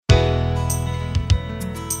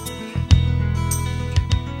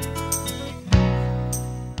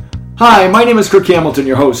Hi, my name is Kirk Hamilton,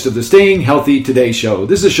 your host of the Staying Healthy Today show.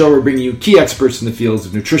 This is a show where we bring you key experts in the fields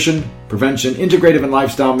of nutrition, prevention, integrative and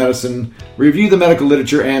lifestyle medicine, we review the medical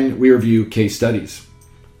literature, and we review case studies.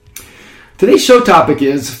 Today's show topic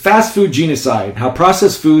is fast food genocide, how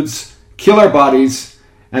processed foods kill our bodies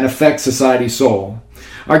and affect society's soul.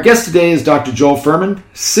 Our guest today is Dr. Joel Fuhrman,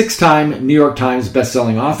 6-time New York Times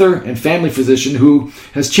bestselling author and family physician who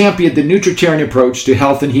has championed the nutritarian approach to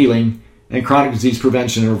health and healing and chronic disease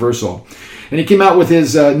prevention and reversal. And he came out with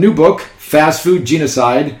his new book, Fast Food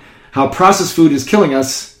Genocide, How Processed Food is Killing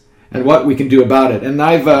Us and What We Can Do About It. And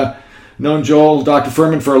I've known Joel, Dr.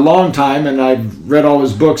 Fuhrman, for a long time, and I've read all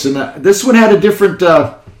his books. And this one had a different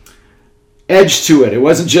edge to it. It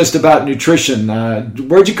wasn't just about nutrition.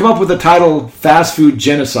 Where'd you come up with the title, Fast Food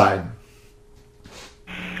Genocide?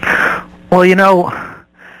 Well,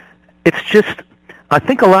 it's just, I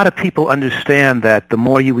think a lot of people understand that the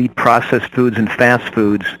more you eat processed foods and fast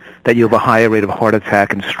foods, that you have a higher rate of heart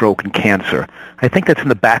attack and stroke and cancer. I think that's in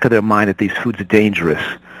the back of their mind that these foods are dangerous.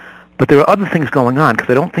 But there are other things going on because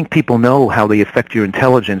I don't think people know how they affect your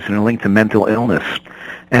intelligence and are linked to mental illness.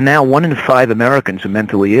 And now 1 in 5 Americans are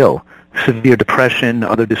mentally ill. Severe depression,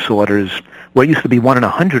 other disorders, where it used to be 1 in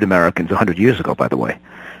 100 Americans 100 years ago, by the way.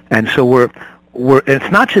 And so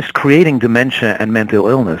it's not just creating dementia and mental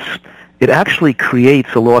illness. It actually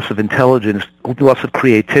creates a loss of intelligence, loss of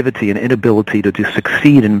creativity, and inability to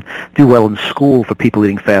succeed and do well in school for people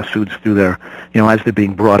eating fast foods through their, as they're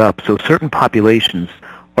being brought up. So certain populations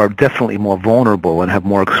are definitely more vulnerable and have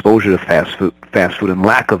more exposure to fast food and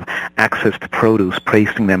lack of access to produce,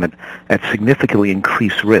 placing them at significantly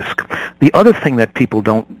increased risk. The other thing that people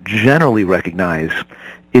don't generally recognize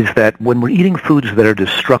is that when we're eating foods that are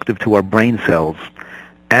destructive to our brain cells,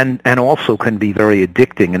 and also can be very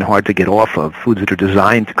addicting and hard to get off of, foods that are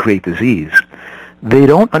designed to create disease, they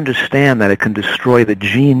don't understand that it can destroy the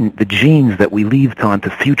genes that we leave on to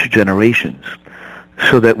future generations.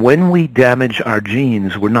 So that when we damage our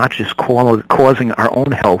genes, we're not just causing our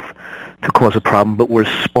own health to cause a problem, but we're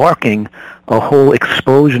sparking a whole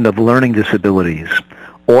explosion of learning disabilities,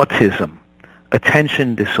 autism,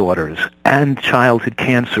 attention disorders, and childhood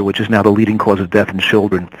cancer, which is now the leading cause of death in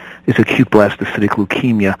children, is acute blastocytic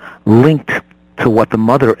leukemia, linked to what the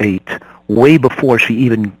mother ate way before she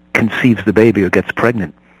even conceives the baby or gets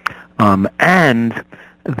pregnant. And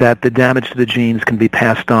that the damage to the genes can be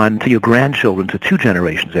passed on to your grandchildren, to 2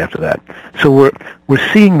 generations after that. So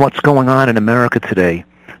we're seeing what's going on in America today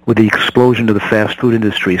with the explosion of the fast food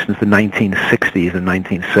industry since the 1960s and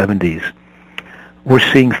 1970s.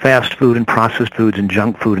 We're seeing fast food and processed foods and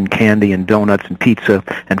junk food and candy and donuts and pizza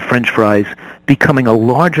and French fries becoming a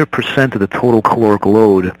larger percent of the total caloric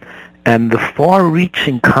load, and the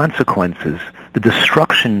far-reaching consequences, the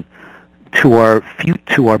destruction to our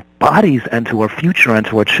bodies and to our future and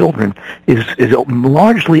to our children is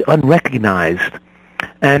largely unrecognized.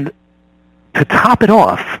 And to top it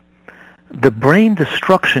off, the brain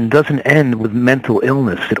destruction doesn't end with mental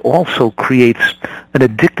illness. It also creates an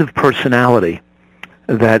addictive personality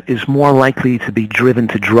that is more likely to be driven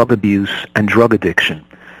to drug abuse and drug addiction.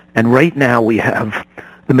 And right now we have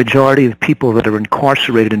the majority of people that are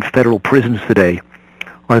incarcerated in federal prisons today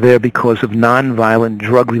are there because of nonviolent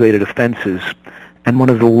drug-related offenses. And one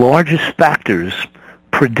of the largest factors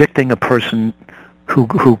predicting a person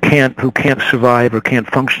who can't survive or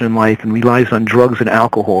can't function in life and relies on drugs and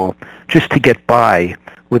alcohol just to get by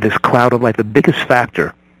with this cloud of life, the biggest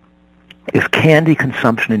factor is candy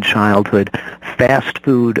consumption in childhood, fast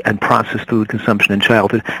food and processed food consumption in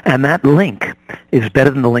childhood, and that link is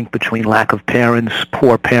better than the link between lack of parents,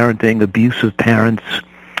 poor parenting, abusive parents,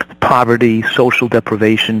 poverty, social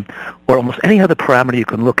deprivation, or almost any other parameter you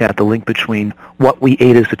can look at. The link between what we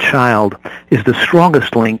ate as a child is the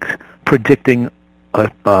strongest link predicting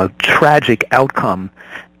a tragic outcome.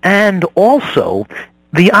 And also,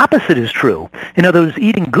 the opposite is true. In other words,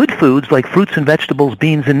 eating good foods like fruits and vegetables,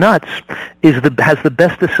 beans and nuts has the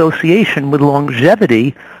best association with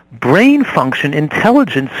longevity, brain function,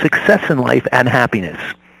 intelligence, success in life, and happiness.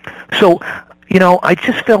 So, I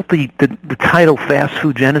just felt the title Fast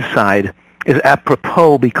Food Genocide is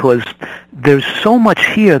apropos because there's so much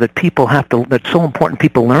here that that's so important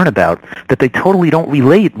people learn about, that they totally don't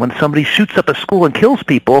relate when somebody shoots up a school and kills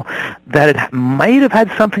people, that it might have had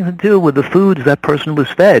something to do with the foods that person was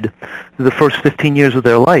fed for the first 15 years of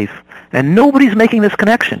their life. And nobody's making this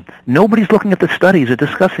connection. Nobody's looking at the studies or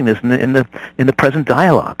discussing this in the present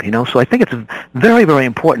dialogue. So I think it's very, very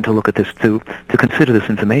important to look at this, to consider this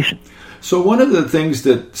information. So one of the things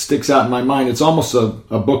that sticks out in my mind, it's almost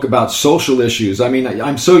a book about social issues. I mean,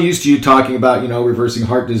 I'm so used to you talking about, reversing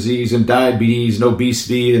heart disease and diabetes and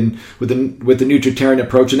obesity and with the nutritarian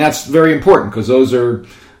approach, and that's very important because those are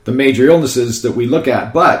the major illnesses that we look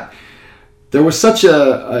at. But there was such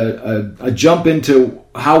a jump into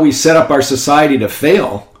how we set up our society to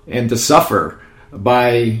fail and to suffer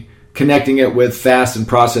by connecting it with fast and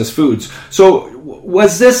processed foods. So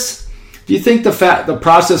do you think the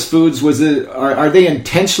processed foods, are they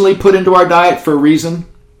intentionally put into our diet for a reason?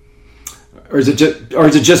 Or is it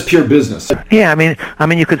just pure business? Yeah, I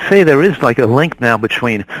mean, you could say there is like a link now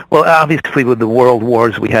between. Well, obviously, with the world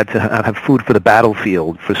wars, we had to have food for the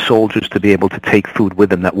battlefield for soldiers to be able to take food with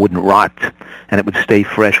them that wouldn't rot, and it would stay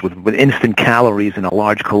fresh with instant calories and a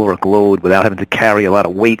large caloric load without having to carry a lot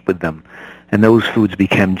of weight with them. And those foods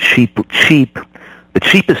became cheap. The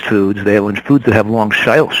cheapest foods, foods that have long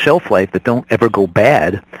shelf life that don't ever go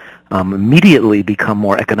bad, immediately become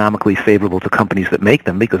more economically favorable to companies that make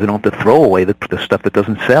them because they don't have to throw away the stuff that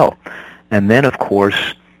doesn't sell. And then, of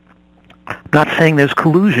course, I'm not saying there's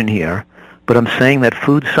collusion here, but I'm saying that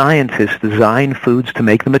food scientists design foods to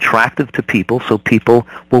make them attractive to people so people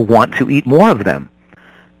will want to eat more of them.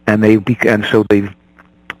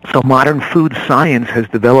 So modern food science has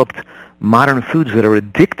developed modern foods that are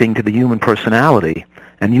addicting to the human personality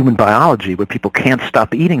and human biology where people can't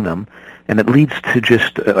stop eating them, and it leads to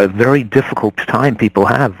just a very difficult time people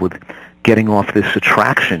have with getting off this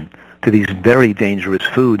attraction to these very dangerous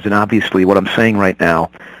foods. And obviously what I'm saying right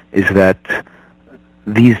now is that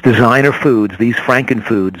these designer foods, these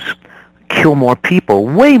frankenfoods, kill more people,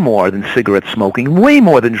 way more than cigarette smoking, way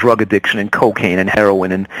more than drug addiction and cocaine and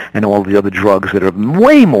heroin and all the other drugs that are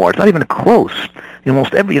way more. It's not even close.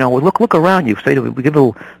 Almost every, look around you.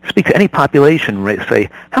 Speak to any population. Say,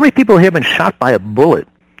 how many people here have been shot by a bullet,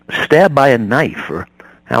 stabbed by a knife, or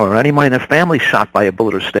anyone in their family shot by a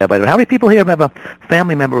bullet or stabbed by it? How many people here have a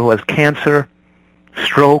family member who has cancer,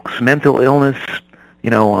 strokes, mental illness,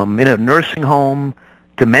 in a nursing home,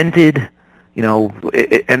 demented?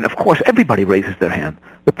 And of course everybody raises their hand.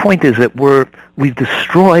 The point is that we've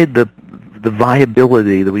destroyed the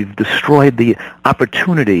viability, that we've destroyed the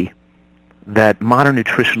opportunity that modern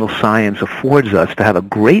nutritional science affords us to have a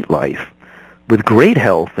great life with great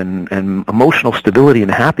health and emotional stability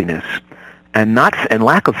and happiness and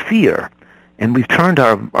lack of fear. And we've turned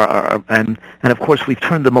and of course we've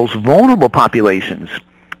turned the most vulnerable populations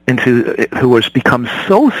who have become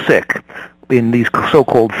so sick in these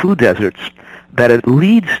so-called food deserts that it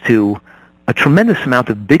leads to a tremendous amount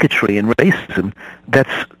of bigotry and racism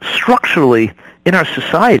that's structurally in our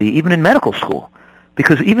society, even in medical school.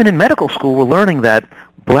 Because even in medical school, we're learning that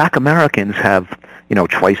black Americans have,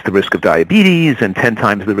 twice the risk of diabetes and 10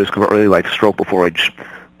 times the risk of early life stroke before age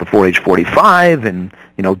 45, and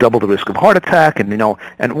double the risk of heart attack, and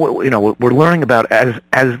we're learning about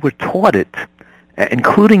as we're taught it,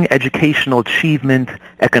 including educational achievement,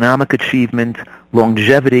 economic achievement,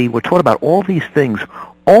 longevity. We're taught about all these things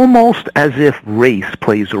almost as if race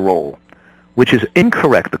plays a role, which is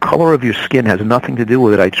incorrect. The color of your skin has nothing to do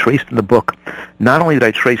with it. I traced in the book, not only did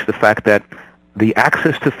I trace the fact that the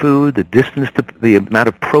access to food, the distance to the amount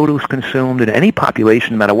of produce consumed in any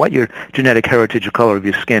population, no matter what your genetic heritage or color of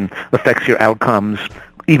your skin, affects your outcomes,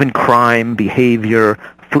 even crime, behavior,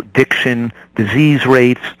 addiction, disease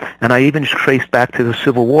rates. And I even traced back to the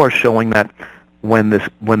Civil War, showing that when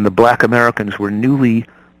the black Americans were newly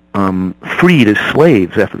freed as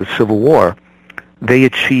slaves after the Civil War, they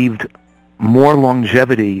achieved more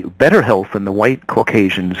longevity, better health than the white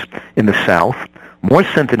Caucasians in the South, more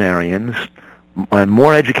centenarians, and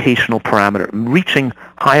more educational parameter, reaching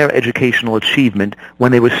higher educational achievement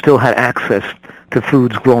when they still had access to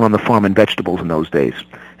foods grown on the farm and vegetables in those days.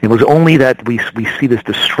 It was only that we see this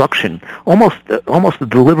destruction, almost the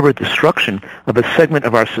deliberate destruction of a segment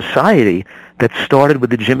of our society that started with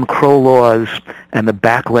the Jim Crow laws and the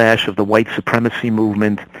backlash of the white supremacy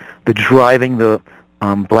movement, the driving the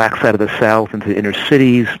black side of the South into inner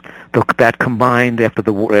cities, that combined after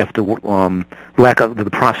the lack of the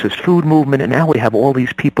processed food movement, and now we have all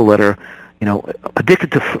these people that are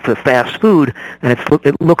addicted to fast food, and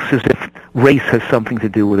it looks as if race has something to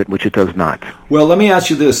do with it, which it does not. Well, let me ask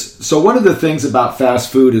you this. So one of the things about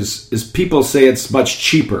fast food is people say it's much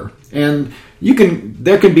cheaper, and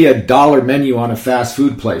there can be $1 menu on a fast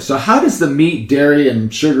food place. So how does the meat, dairy,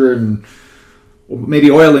 and sugar and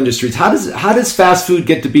maybe oil industries, how does fast food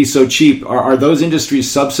get to be so cheap? Are those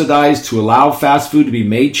industries subsidized to allow fast food to be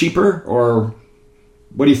made cheaper, or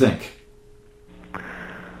what do you think?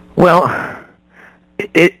 Well,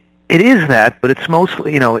 it is that, but it's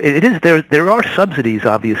mostly, it is there are subsidies,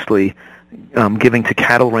 obviously, giving to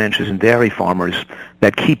cattle ranchers and dairy farmers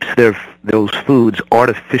that keeps those foods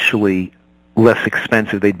artificially less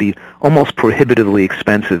expensive. They'd be almost prohibitively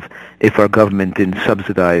expensive if our government didn't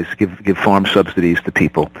give farm subsidies to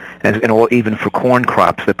people, or even for corn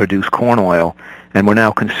crops that produce corn oil. And we're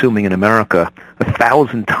now consuming in America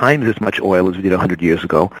 1,000 times as much oil as we did 100 years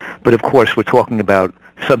ago. But of course, we're talking about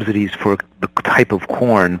subsidies for the type of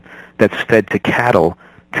corn that's fed to cattle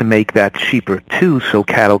to make that cheaper too, so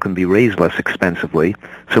cattle can be raised less expensively.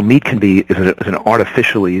 So meat is an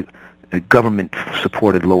artificially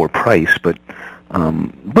government-supported lower price. But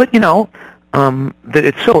that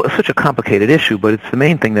it's such a complicated issue. But it's the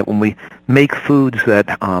main thing that when we make foods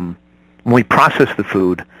when we process the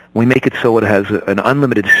food, we make it so it has an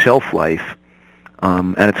unlimited shelf life,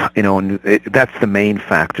 and it's that's the main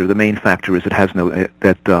factor. The main factor is it has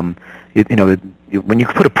when you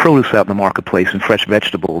put a produce out in the marketplace and fresh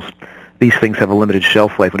vegetables, these things have a limited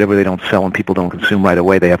shelf life. Whatever they don't sell and people don't consume right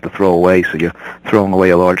away, they have to throw away. So you're throwing away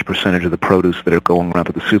a large percentage of the produce that are going around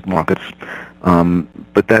to the supermarkets.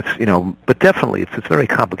 But definitely it's a very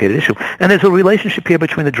complicated issue. And there's a relationship here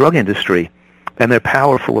between the drug industry and their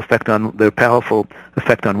powerful effect on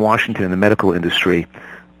Washington and the medical industry,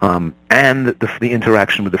 and the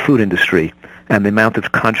interaction with the food industry, and the amount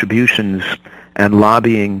of contributions and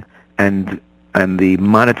lobbying and the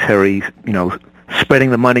monetary, spreading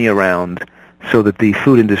the money around so that the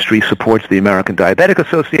food industry supports the American Diabetic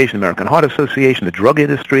Association, the American Heart Association. The drug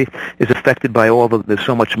industry is affected by there's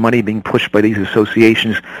so much money being pushed by these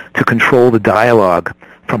associations to control the dialogue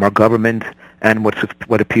from our government and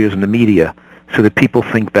what appears in the media, so that people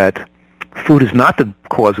think that food is not the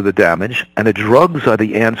cause of the damage and the drugs are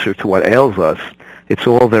the answer to what ails us. It's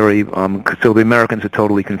all very, so the Americans are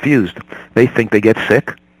totally confused. They think they get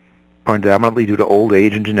sick, predominantly due to old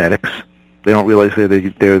age and genetics. They don't realize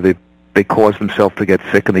they cause themselves to get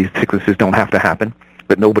sick, and these sicknesses don't have to happen.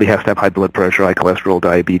 That nobody has to have high blood pressure, high cholesterol,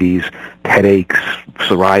 diabetes, headaches,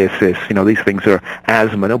 psoriasis. These things are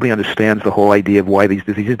asthma. Nobody understands the whole idea of why these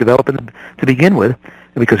diseases develop to begin with,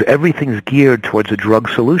 because everything's geared towards a drug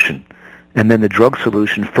solution. And then the drug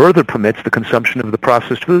solution further permits the consumption of the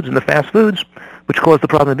processed foods and the fast foods, which cause the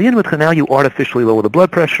problem to begin with, because now you artificially lower the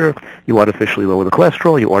blood pressure, you artificially lower the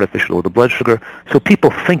cholesterol, you artificially lower the blood sugar. So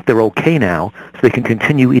people think they're okay now, so they can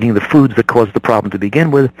continue eating the foods that caused the problem to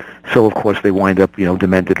begin with. So of course they wind up,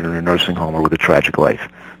 demented in a nursing home or with a tragic life.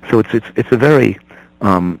 So it's a very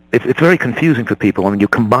it's very confusing for people. I mean, you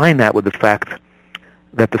combine that with the fact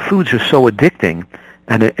that the foods are so addicting,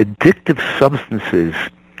 and addictive substances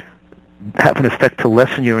have an effect to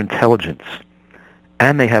lessen your intelligence,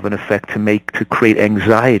 and they have an effect to create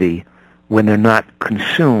anxiety when they're not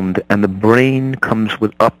consumed, and the brain comes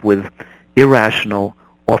up with irrational,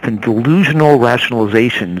 often delusional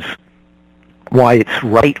rationalizations why it's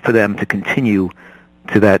right for them to continue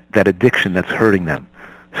to that addiction that's hurting them.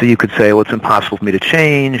 So you could say, well, it's impossible for me to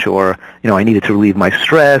change, or, I needed to relieve my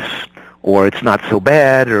stress, or it's not so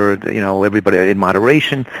bad, or, everybody in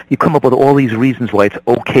moderation. You come up with all these reasons why it's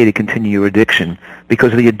okay to continue your addiction,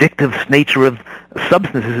 because the addictive nature of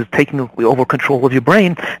substances is taking over control of your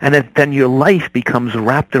brain, and then your life becomes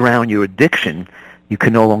wrapped around your addiction. You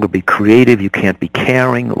can no longer be creative, you can't be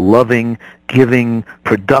caring, loving, giving,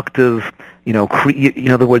 productive.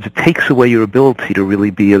 In other words, it takes away your ability to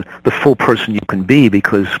really be the full person you can be,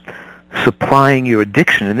 because supplying your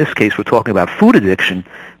addiction, in this case we're talking about food addiction,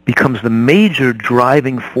 becomes the major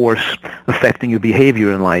driving force affecting your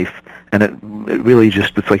behavior in life, and it really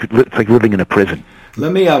just it's like living in a prison.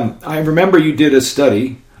 Let me. I remember you did a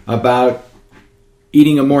study about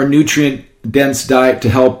eating a more nutrient-dense diet to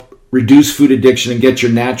help reduce food addiction and get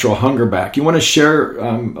your natural hunger back. You want to share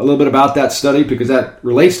a little bit about that study, because that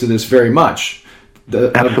relates to this very much.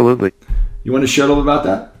 Absolutely. You want to share a little bit about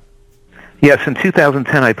that? Yes, in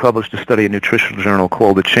 2010 I published a study in a nutritional journal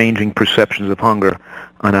called The Changing Perceptions of Hunger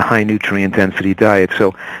on a High Nutrient Density Diet.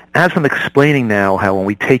 So as I'm explaining now how when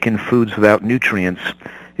we take in foods without nutrients,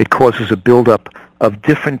 it causes a buildup of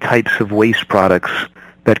different types of waste products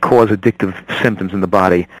that cause addictive symptoms in the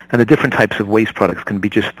body. And the different types of waste products can be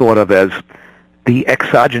just thought of as the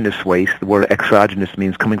exogenous waste. The word exogenous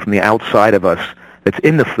means coming from the outside of us, that's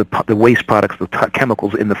in the waste products, the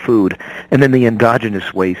chemicals in the food, and then the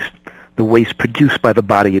endogenous waste, the waste produced by the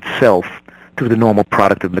body itself through the normal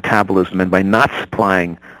product of metabolism and by not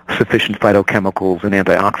supplying sufficient phytochemicals and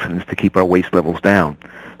antioxidants to keep our waste levels down.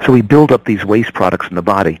 So we build up these waste products in the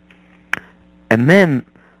body. And then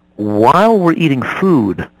while we're eating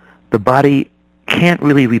food, the body can't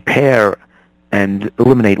really repair and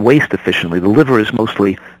eliminate waste efficiently. The liver is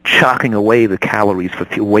mostly chalking away the calories for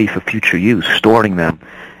future use, storing them.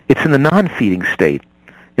 It's in the non-feeding state.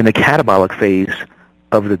 in the catabolic phase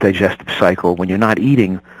of the digestive cycle, when you're not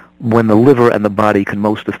eating, when the liver and the body can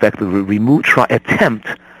most effectively attempt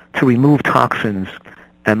to remove toxins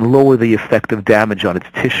and lower the effect of damage on its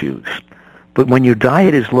tissues. But when your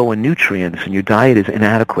diet is low in nutrients and your diet is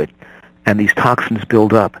inadequate and these toxins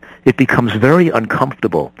build up, it becomes very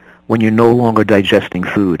uncomfortable when you're no longer digesting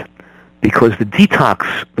food, because the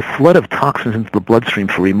detox, the flood of toxins into the bloodstream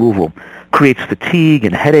for removal, creates fatigue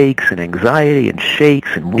and headaches and anxiety and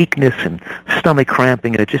shakes and weakness and stomach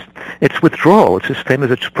cramping, and it's withdrawal. It's the same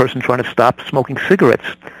as a person trying to stop smoking cigarettes.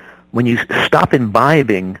 When you stop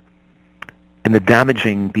imbibing in the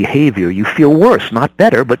damaging behavior, you feel worse, not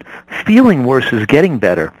better, but feeling worse is getting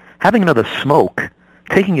better. Having another smoke,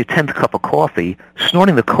 taking your 10th cup of coffee,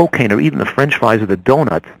 snorting the cocaine or eating the french fries or the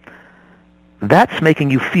donut, that's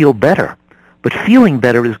making you feel better. But feeling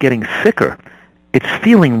better is getting sicker. It's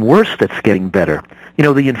feeling worse that's getting better. You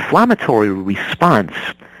know, the inflammatory response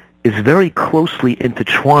is very closely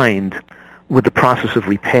intertwined with the process of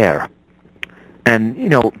repair. And, you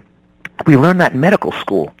know, we learned that in medical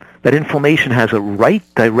school, that inflammation has a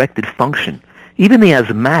right-directed function. Even the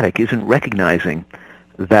asthmatic isn't recognizing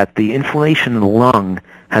that the inflammation in the lung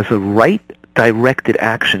has a right-directed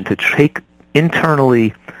action to take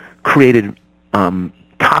internally created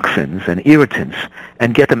toxins and irritants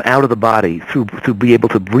and get them out of the body through be able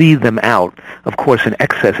to breathe them out. Of course, in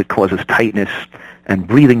excess, it causes tightness and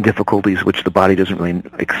breathing difficulties, which the body doesn't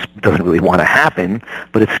really want to happen.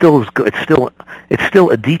 But it's still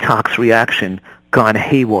a detox reaction gone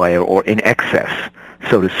haywire or in excess,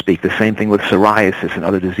 so to speak. The same thing with psoriasis and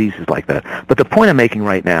other diseases like that. But the point I'm making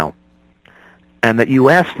right now, and that you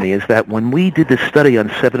asked me, is that when we did this study on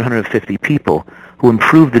 750 people who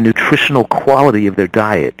improved the nutritional quality of their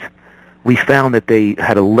diet, we found that they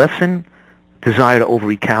had a lessened desire to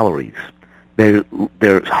overeat calories. Their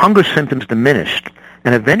hunger symptoms diminished,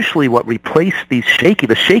 and eventually what replaced the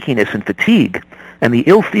shakiness and fatigue and the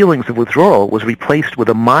ill feelings of withdrawal was replaced with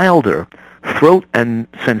a milder throat and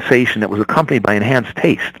sensation that was accompanied by enhanced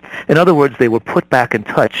taste. In other words, they were put back in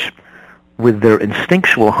touch with their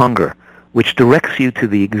instinctual hunger, which directs you to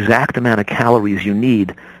the exact amount of calories you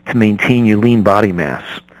need to maintain your lean body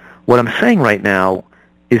mass. What I'm saying right now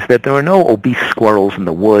is that there are no obese squirrels in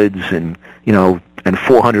the woods and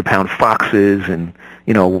 400-pound foxes and,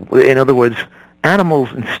 in other words, animals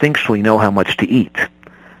instinctually know how much to eat.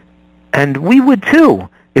 And we would too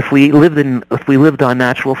if we lived on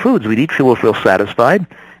natural foods. We'd eat till we'll feel satisfied,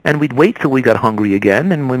 and we'd wait till we got hungry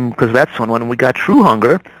again, and because that's when we got true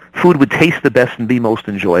hunger, food would taste the best and be most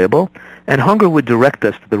enjoyable, and hunger would direct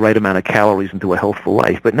us to the right amount of calories into a healthful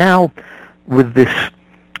life. But now, with the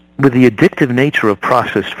addictive nature of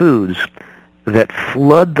processed foods that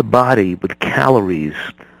flood the body with calories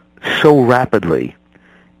so rapidly,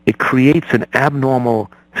 it creates an abnormal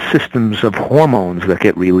systems of hormones that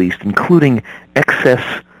get released, including excess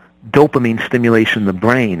dopamine stimulation in the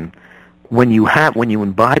brain when you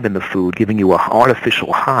imbibe in the food, giving you an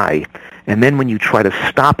artificial high. And then when you try to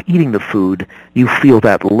stop eating the food, you feel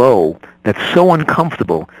that low that's so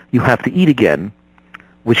uncomfortable you have to eat again,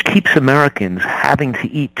 which keeps Americans having to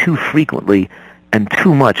eat too frequently and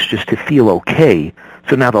too much just to feel okay.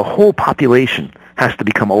 So now the whole population has to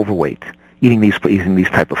become overweight, eating these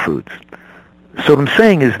type of foods. So what I'm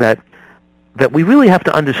saying is that we really have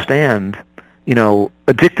to understand, the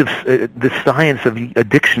science of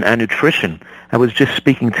addiction and nutrition. I was just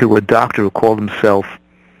speaking to a doctor who called himself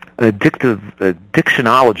an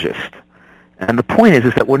addictionologist. And the point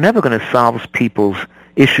is that we're never going to solve people's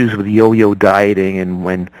issues with yo-yo dieting and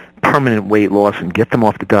when permanent weight loss and get them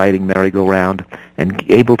off the dieting merry-go-round and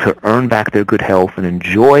able to earn back their good health and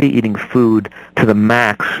enjoy eating food to the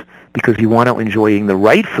max because you want to enjoy eating the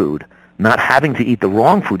right food, not having to eat the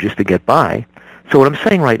wrong food just to get by. So what I'm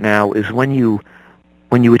saying right now is when you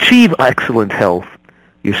achieve excellent health,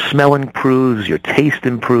 your smell improves, your taste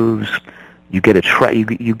improves, you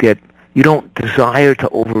don't desire to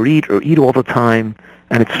overeat or eat all the time,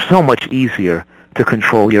 and it's so much easier to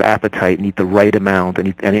control your appetite and eat the right amount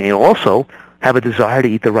and also have a desire to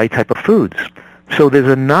eat the right type of foods. So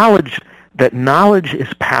there's a knowledge that knowledge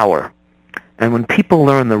is power. And when people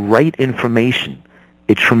learn the right information,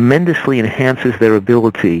 it tremendously enhances their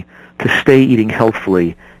ability to stay eating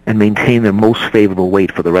healthfully and maintain their most favorable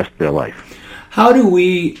weight for the rest of their life. How do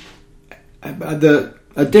we, some of the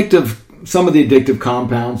addictive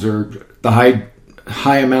compounds or the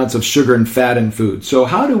high amounts of sugar and fat in food. So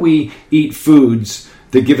how do we eat foods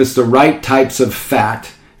that give us the right types of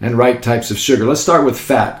fat and right types of sugar? Let's start with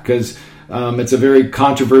fat, because it's a very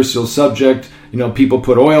controversial subject. People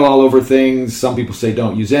put oil all over things. Some people say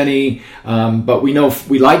don't use any. But we know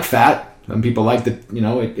we like fat. Some people like the,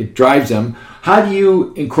 it drives them. How do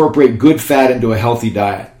you incorporate good fat into a healthy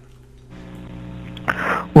diet?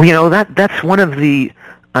 Well, that's one of the,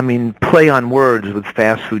 play on words with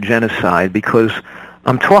fast food genocide, because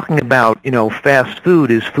I'm talking about, fast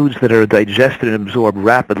food is foods that are digested and absorbed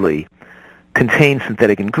rapidly, contain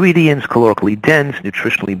synthetic ingredients, calorically dense,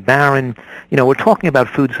 nutritionally barren. We're talking about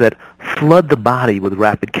foods that flood the body with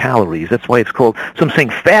rapid calories. That's why it's called, so I'm saying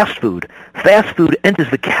fast food. Fast food enters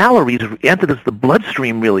the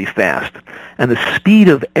bloodstream really fast. And the speed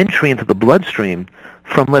of entry into the bloodstream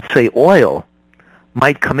from, let's say, oil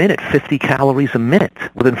might come in at 50 calories a minute.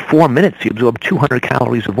 Within 4 minutes, you absorb 200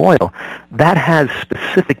 calories of oil. That has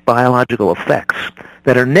specific biological effects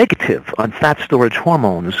that are negative on fat storage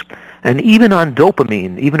hormones and even on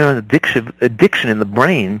dopamine, even on addiction in the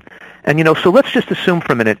brain. And, so let's just assume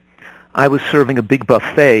for a minute I was serving a big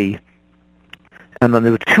buffet, and then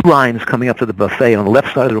there were 2 lines coming up to the buffet. On the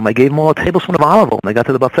left side of the room, I gave them all a tablespoon of olive oil when they got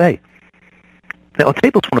to the buffet. Now, a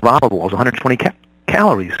tablespoon of olive oil is 120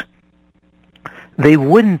 calories. They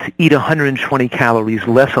wouldn't eat 120 calories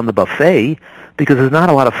less on the buffet because there's not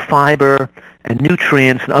a lot of fiber and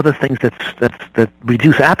nutrients and other things that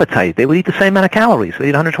reduce appetite. They would eat the same amount of calories. They'd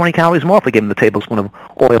eat 120 calories more if we gave them the tablespoon of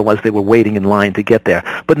oil as they were waiting in line to get there.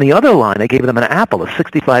 But in the other line, I gave them an apple, a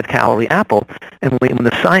 65-calorie apple, and when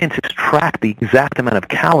the scientists tracked the exact amount of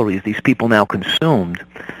calories these people now consumed,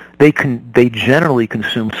 they generally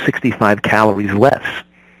consume 65 calories less.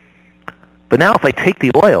 But now if I take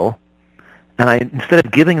the oil, and instead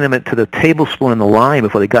of giving them it to the tablespoon in the line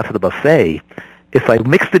before they got to the buffet, if I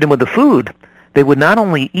mixed it in with the food, they would not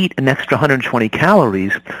only eat an extra 120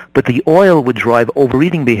 calories, but the oil would drive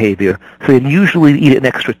overeating behavior, so they'd usually eat an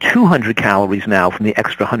extra 200 calories now from the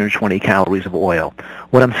extra 120 calories of oil.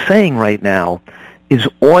 What I'm saying right now is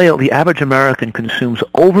oil, the average American consumes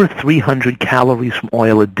over 300 calories from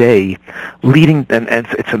oil a day, and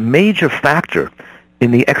it's a major factor in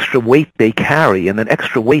the extra weight they carry, and that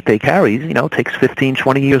extra weight they carry, takes 15,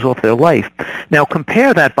 20 years off their life. Now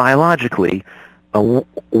compare that biologically, a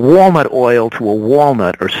walnut oil to a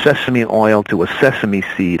walnut, or sesame oil to a sesame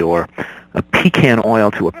seed, or a pecan oil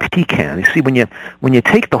to a pecan. You see, when you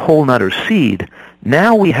take the whole nut or seed,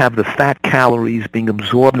 now we have the fat calories being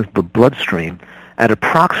absorbed into the bloodstream at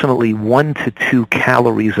approximately 1 to 2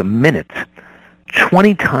 calories a minute,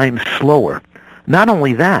 20 times slower. Not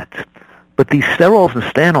only that, but these sterols and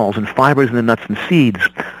stanols and fibers in the nuts and seeds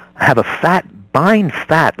bind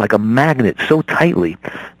fat like a magnet so tightly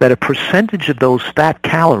that a percentage of those fat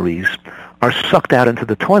calories are sucked out into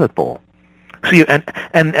the toilet bowl. So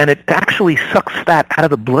and it actually sucks fat out of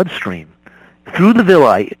the bloodstream through the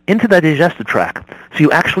villi into the digestive tract. So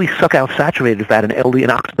you actually suck out saturated fat and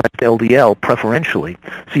oxidized LDL preferentially.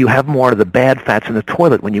 So you have more of the bad fats in the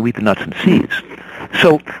toilet when you eat the nuts and seeds.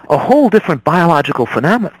 So a whole different biological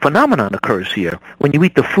phenomenon occurs here when you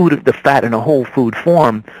eat the fat in a whole food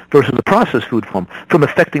form versus the processed food form, from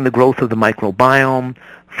affecting the growth of the microbiome,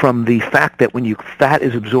 from the fact that when fat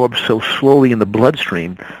is absorbed so slowly in the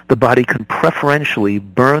bloodstream, the body can preferentially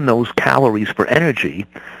burn those calories for energy,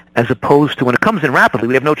 as opposed to when it comes in rapidly,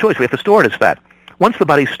 we have no choice. We have to store it as fat. Once the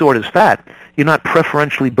body's stored as fat, you're not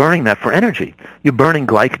preferentially burning that for energy. You're burning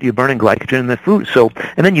glycogen in the food. So,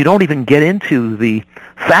 and then you don't even get into the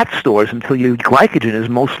fat stores until your glycogen is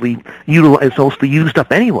mostly used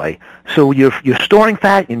up anyway. So you're storing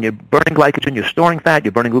fat and you're burning glycogen. You're storing fat.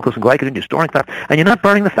 You're burning glucose and glycogen. You're storing fat, and you're not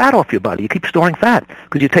burning the fat off your body. You keep storing fat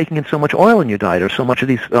because you're taking in so much oil in your diet, or so much of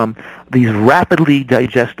these rapidly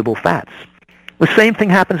digestible fats. The same thing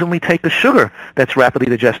happens when we take the sugar that's rapidly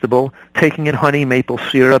digestible, taking in honey, maple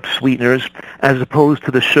syrup, sweeteners, as opposed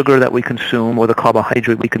to the sugar that we consume, or the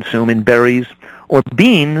carbohydrate we consume in berries or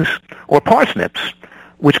beans or parsnips,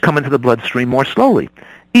 which come into the bloodstream more slowly.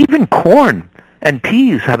 Even corn and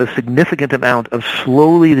peas have a significant amount of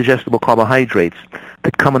slowly digestible carbohydrates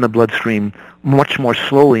that come in the bloodstream much more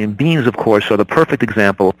slowly. And beans, of course, are the perfect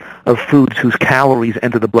example of foods whose calories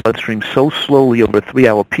enter the bloodstream so slowly over a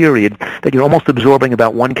 3-hour period that you're almost absorbing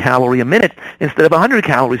about 1 calorie a minute instead of 100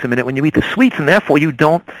 calories a minute when you eat the sweets, and therefore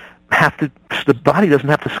the body doesn't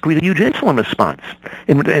have to secrete a huge insulin response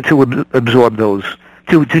to absorb those,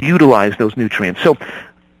 to utilize those nutrients. So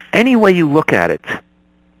any way you look at it,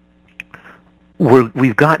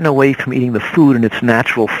 we've gotten away from eating the food in its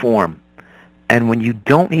natural form. And when you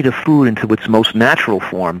don't eat a food into its most natural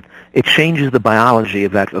form, it changes the biology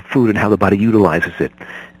of that food and how the body utilizes it.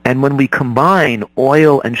 And when we combine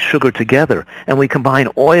oil and sugar together, and we combine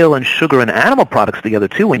oil and sugar and animal products together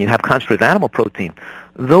too, when you have concentrated animal protein,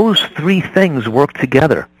 those 3 things work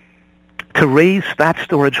together to raise fat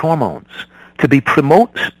storage hormones, to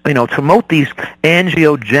promote these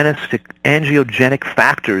angiogenic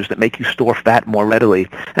factors that make you store fat more readily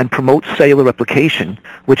and promote cellular replication,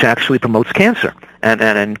 which actually promotes cancer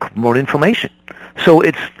and promote inflammation. So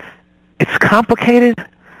it's complicated,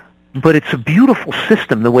 but it's a beautiful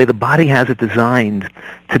system, the way the body has it designed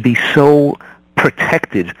to be so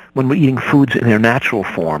protected when we're eating foods in their natural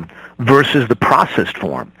form versus the processed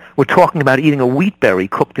form. We're talking about eating a wheat berry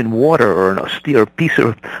cooked in water or an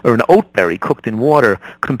oat berry cooked in water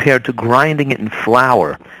compared to grinding it in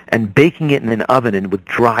flour and baking it in an oven with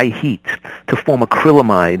dry heat to form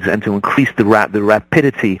acrylamides and to increase the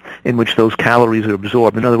rapidity in which those calories are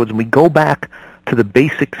absorbed. In other words, when we go back to the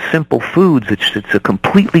basic simple foods, it's a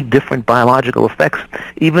completely different biological effects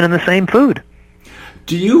even in the same food.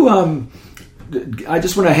 Do you I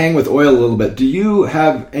just want to hang with oil a little bit. Do you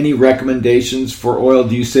have any recommendations for oil?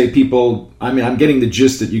 Do you say people, I'm getting the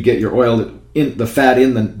gist that you get your oil, in the fat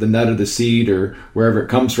in the nut of the seed or wherever it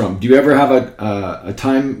comes from. Do you ever have a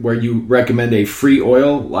time where you recommend a free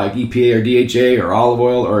oil like EPA or DHA or olive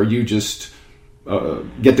oil, or you just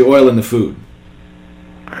get the oil in the food?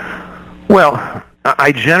 Well,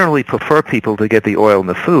 I generally prefer people to get the oil in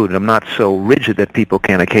the food. I'm not so rigid that people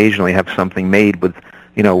can occasionally have something made with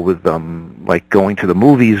like going to the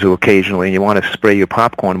movies or occasionally, and you want to spray your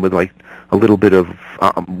popcorn with like a little bit of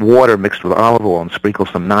water mixed with olive oil and sprinkle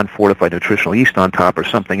some non-fortified nutritional yeast on top or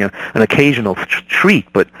something, an occasional treat.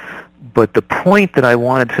 But the point that I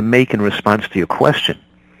wanted to make in response to your question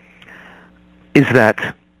is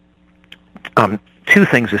that two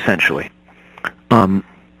things essentially.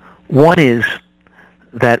 One is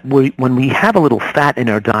that when we have a little fat in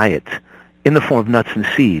our diet in the form of nuts and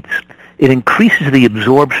seeds, it increases the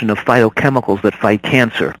absorption of phytochemicals that fight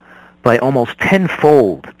cancer by almost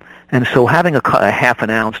tenfold. And so having a half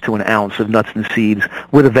an ounce to an ounce of nuts and seeds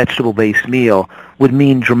with a vegetable-based meal would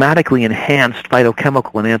mean dramatically enhanced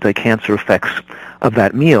phytochemical and anti-cancer effects of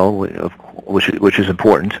that meal, which is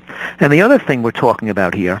important. And the other thing we're talking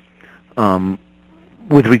about here,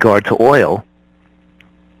 with regard to oil,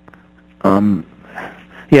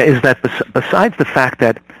 is that besides the fact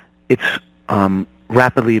that it's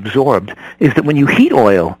rapidly absorbed, is that when you heat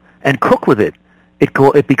oil and cook with it,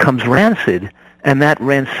 it becomes rancid, and that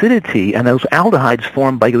rancidity and those aldehydes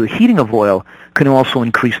formed by the heating of oil can also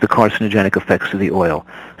increase the carcinogenic effects of the oil.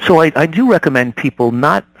 So I do recommend people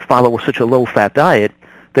not follow such a low-fat diet.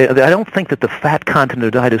 I don't think that the fat content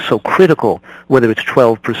of their diet is so critical, whether it's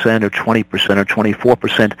 12% or 20% or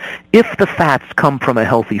 24%, if the fats come from a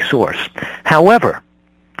healthy source. However,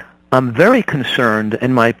 I'm very concerned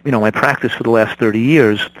in my practice for the last 30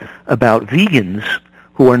 years about vegans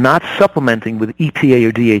who are not supplementing with EPA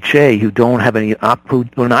or DHA, who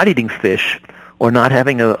are not eating fish or not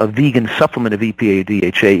having a vegan supplement of EPA or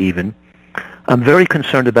DHA even. I'm very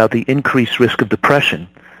concerned about the increased risk of depression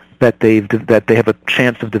that they have a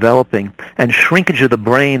chance of developing and shrinkage of the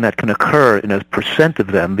brain that can occur in a percent of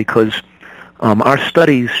them, because our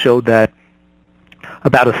studies showed that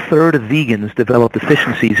about a third of vegans develop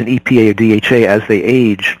deficiencies in EPA or DHA as they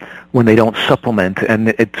age when they don't supplement, and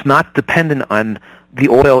it's not dependent on the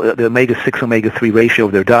oil, the omega-6, omega-3 ratio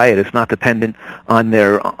of their diet. It's not dependent on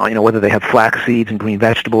their, whether they have flax seeds and green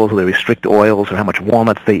vegetables, or they restrict oils, or how much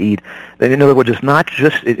walnuts they eat. In other words, it's not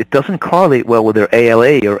just, it doesn't correlate well with their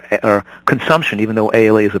ALA or consumption, even though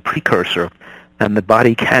ALA is a precursor, and the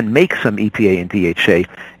body can make some EPA and DHA.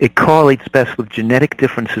 It correlates best with genetic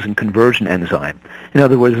differences in conversion enzyme. In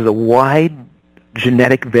other words, there's a wide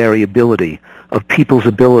genetic variability of people's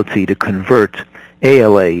ability to convert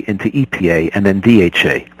ALA into EPA and then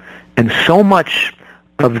DHA. And so much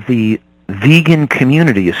of the vegan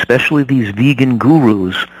community, especially these vegan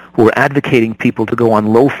gurus who are advocating people to go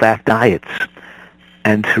on low-fat diets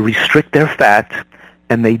and to restrict their fat,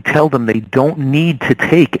 and they tell them they don't need to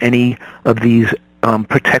take any of these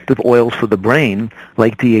protective oils for the brain,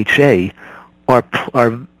 like DHA,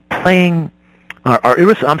 I'm saying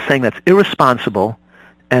that's irresponsible,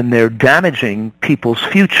 and they're damaging people's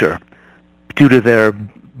future due to their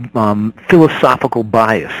philosophical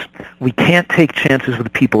bias. We can't take chances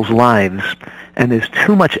with people's lives, and there's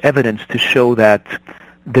too much evidence to show that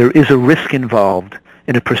there is a risk involved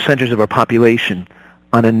in a percentage of our population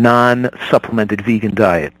on a non-supplemented vegan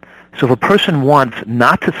diet. So if a person wants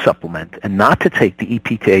not to supplement and not to take the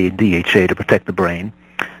EPA and DHA to protect the brain,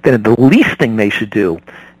 then the least thing they should do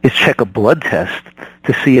is check a blood test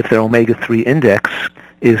to see if their omega-3 index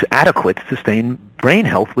is adequate to sustain brain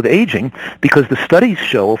health with aging, because the studies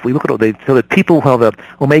show, if we look at it, they show that people who have an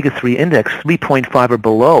omega-3 index 3.5 or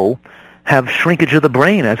below have shrinkage of the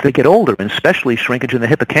brain as they get older, and especially shrinkage in the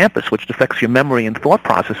hippocampus, which affects your memory and thought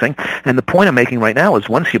processing. And the point I'm making right now is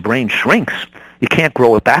once your brain shrinks, you can't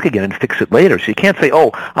grow it back again and fix it later. So you can't say,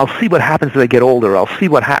 oh, I'll see what happens as I get older. I'll see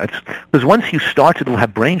what happens. Because once you start to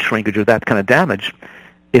have brain shrinkage or that kind of damage,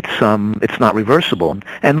 it's not reversible.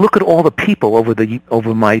 And look at all the people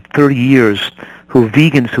over my 30 years who are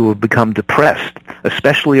vegans who have become depressed,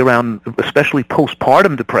 especially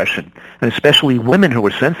postpartum depression, and especially women who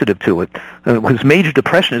are sensitive to it, because major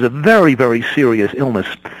depression is a very, very serious illness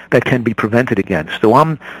that can be prevented against. So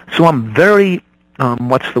I'm very,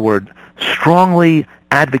 strongly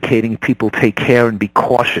advocating people take care and be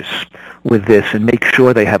cautious with this and make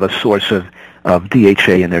sure they have a source of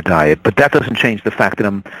DHA in their diet. But that doesn't change the fact that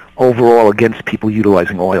I'm overall against people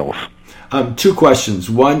utilizing oils. Two questions.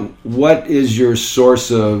 One, what is your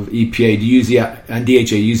source of EPA? Do you use and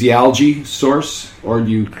DHA? Use the algae source, or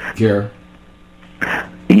do you care?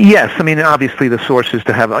 Yes, I mean obviously the source is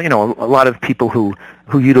to have a lot of people who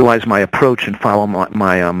utilize my approach and follow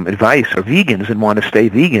my advice are vegans and want to stay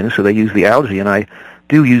vegan, so they use the algae, and I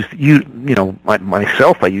do use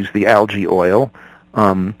myself. I use the algae oil,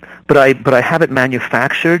 but I have it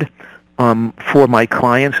manufactured for my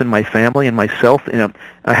clients and my family and myself.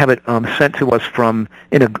 I have it sent to us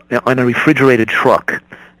on a refrigerated truck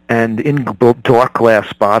and in dark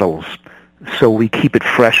glass bottles, so we keep it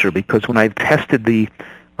fresher. Because when I've tested the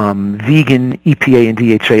vegan EPA and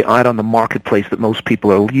DHA out on the marketplace that most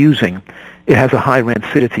people are using, it has a high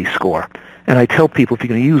rancidity score. And I tell people, if you're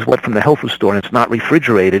going to use what from the health food store and it's not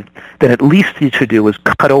refrigerated, then at least what you should do is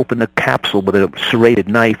cut open the capsule with a serrated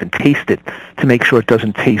knife and taste it to make sure it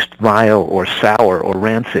doesn't taste vile or sour or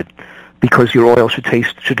rancid, because your oil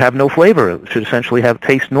should have no flavor. It should essentially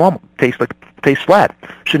taste flat.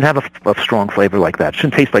 Shouldn't have a strong flavor like that. It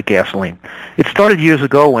shouldn't taste like gasoline. It started years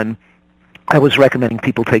ago when I was recommending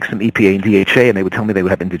people take some EPA and DHA, and they would tell me they would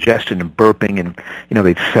have indigestion and burping, and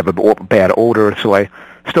they'd have a bad odor. So I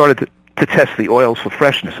started to test the oils for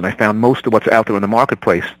freshness, and I found most of what's out there in the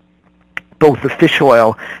marketplace, both the fish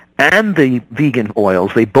oil and the vegan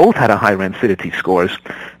oils, they both had a high rancidity scores,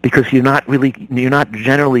 because you're not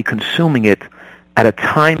generally consuming it at a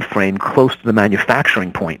time frame close to the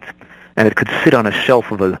manufacturing point, and it could sit on a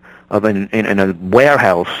shelf in a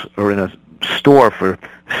warehouse or in a store for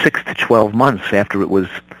 6 to 12 months after it was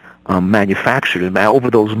manufactured, and over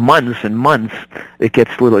those months and months, it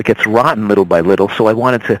gets rotten little by little. So I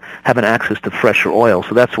wanted to have an access to fresher oil.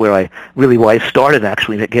 So that's why I started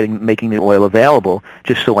actually making the oil available,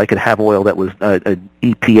 just so I could have oil that was a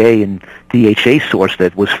EPA and DHA source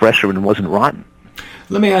that was fresher and wasn't rotten.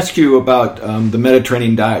 Let me ask you about the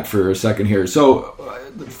Mediterranean diet for a second here. So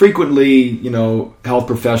frequently, health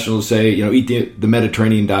professionals say, eat the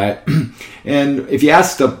Mediterranean diet. And if you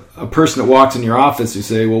ask a person that walks in your office, you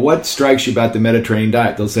say, well, what strikes you about the Mediterranean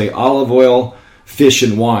diet? They'll say olive oil, fish,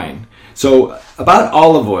 and wine. So about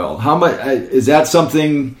olive oil, how much is that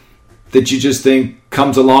something that you just think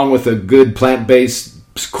comes along with a good plant-based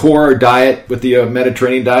core diet with the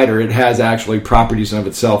Mediterranean diet, or it has actually properties of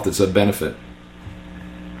itself that's a benefit?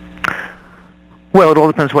 Well, it all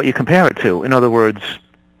depends what you compare it to. In other words,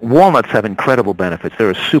 walnuts have incredible benefits. They're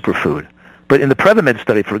a superfood. But in the Prevamid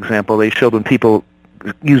study, for example, they showed when people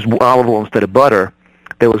used olive oil instead of butter,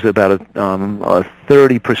 there was about a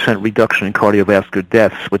 30% reduction in cardiovascular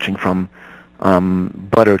deaths switching from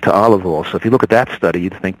butter to olive oil. So if you look at that study,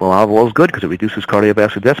 you'd think, well, olive oil is good because it reduces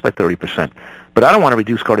cardiovascular deaths by 30%. But I don't want to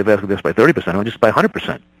reduce cardiovascular deaths by 30%. I want just by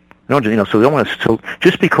 100%. So they don't want to. So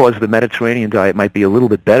just because the Mediterranean diet might be a little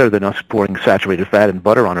bit better than us pouring saturated fat and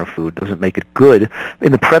butter on our food doesn't make it good.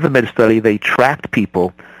 In the Prevamid study, they tracked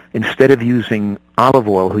people instead of using olive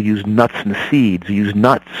oil who used nuts and seeds, used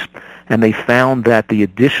nuts, and they found that the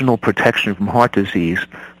additional protection from heart disease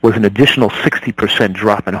was an additional 60%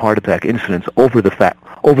 drop in heart attack incidence over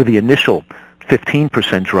the initial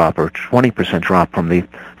 15% drop or 20% drop from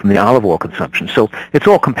the olive oil consumption. So it's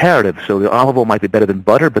all comparative. So the olive oil might be better than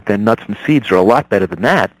butter, but then nuts and seeds are a lot better than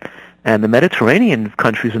that. And the Mediterranean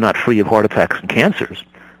countries are not free of heart attacks and cancers.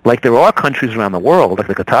 Like there are countries around the world, like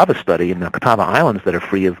the Catawba study in the Catawba Islands, that are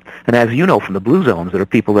free of, and as you know from the Blue Zones, there are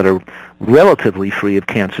people that are relatively free of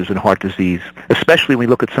cancers and heart disease, especially when we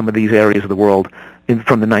look at some of these areas of the world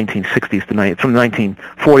from the 1940s to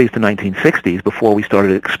 1960s, before we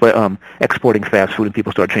started exporting fast food and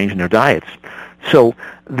people started changing their diets. So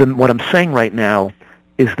what I'm saying right now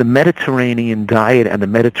is the Mediterranean diet and the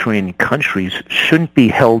Mediterranean countries shouldn't be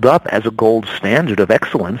held up as a gold standard of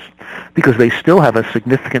excellence, because they still have a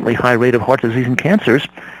significantly high rate of heart disease and cancers,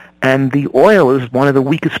 and the oil is one of the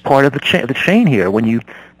weakest part of the chain here. When you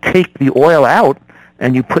take the oil out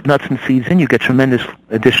and you put nuts and seeds in, you get tremendous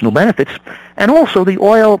additional benefits. And also, the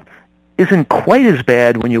oil isn't quite as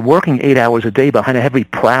bad when you're working 8 hours a day behind a heavy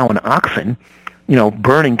plow and oxen,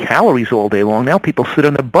 burning calories all day long. Now people sit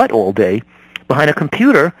on their butt all day behind a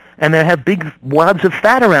computer, and they have big wads of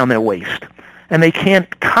fat around their waist. And they can't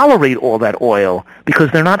tolerate all that oil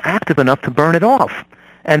because they're not active enough to burn it off.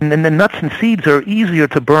 And then the nuts and seeds are easier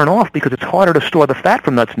to burn off because it's harder to store the fat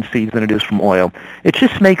from nuts and seeds than it is from oil. It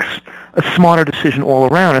just makes a smarter decision all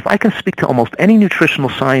around. If I can speak to almost any nutritional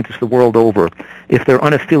scientist the world over, if they're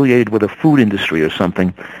unaffiliated with a food industry or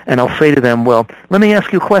something, and I'll say to them, well, let me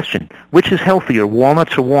ask you a question. Which is healthier,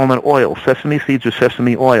 walnuts or walnut oil, sesame seeds or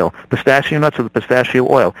sesame oil, pistachio nuts or the pistachio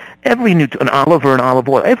oil? An olive or an olive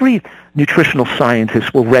oil. Every nutritional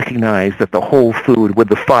scientist will recognize that the whole food with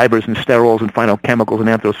the fibers and sterols and phytochemicals and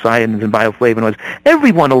anthocyanins and bioflavonoids,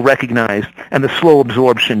 everyone will recognize, and the slow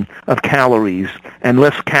absorption of calories, and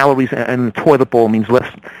less calories, and the toilet bowl means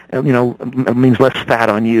less, means less fat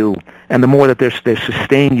on you, and the more that they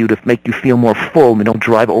sustain you to make you feel more full and they don't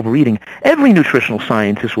drive overeating. Every nutritional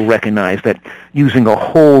scientist will recognize that using a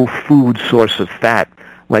whole food source of fat,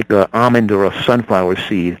 like an almond or a sunflower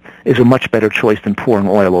seed, is a much better choice than pouring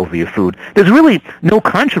oil over your food. There's really no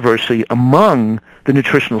controversy among the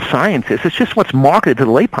nutritional scientists. It's just what's marketed to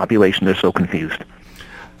the lay population. They're so confused.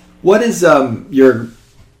 What is your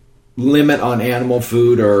limit on animal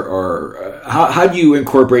food, or how do you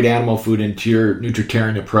incorporate animal food into your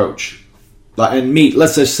nutritarian approach? And meat,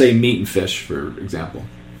 let's just say meat and fish, for example.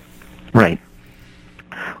 Right.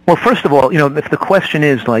 Well, first of all, if the question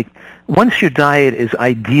is once your diet is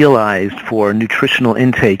idealized for nutritional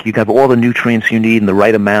intake, you have all the nutrients you need in the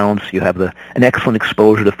right amounts, you have an excellent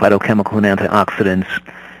exposure to phytochemicals and antioxidants.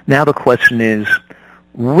 Now the question is,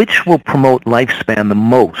 which will promote lifespan the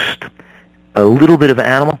most? A little bit of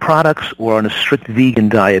animal products, or on a strict vegan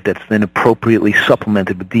diet that's then appropriately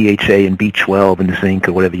supplemented with DHA and B12 and zinc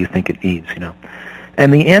or whatever you think it needs,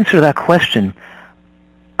 And the answer to that question,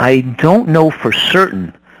 I don't know for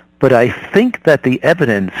certain, but I think that the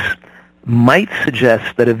evidence might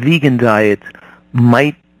suggest that a vegan diet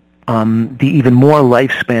might be even more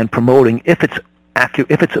lifespan promoting if it's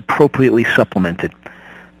appropriately supplemented.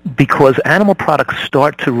 Because animal products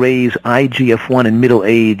start to raise IGF-1 in middle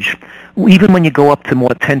age, even when you go up to more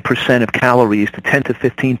 10% of calories, to 10 to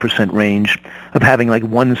 15% range of having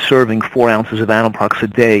one serving 4 ounces of animal products a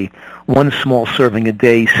day. One small serving a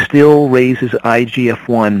day still raises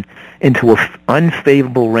IGF-1 into an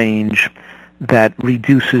unfavorable range that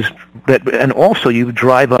reduces that, and also you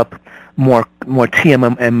drive up more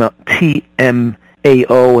TMAO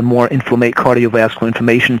and more cardiovascular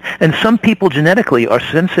inflammation. And some people genetically are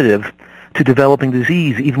sensitive to developing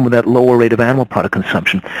disease even with that lower rate of animal product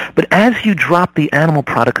consumption. But as you drop the animal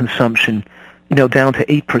product consumption, down to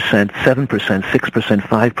 8%, 7%, 6%,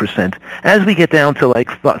 5%, as we get down to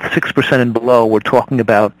 6% and below, we're talking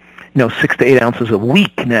about 6 to 8 ounces a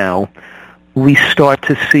week now. We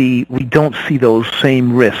don't see those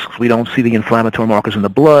same risks. We don't see the inflammatory markers in the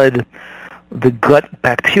blood. The gut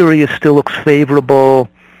bacteria still looks favorable.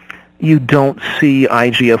 You don't see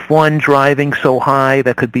IGF-1 driving so high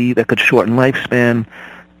that could shorten lifespan.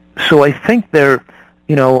 So I think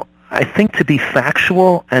to be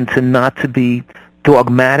factual and not to be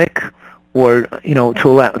dogmatic, or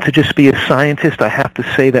to just be a scientist, I have to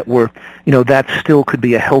say that that still could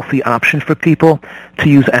be a healthy option for people to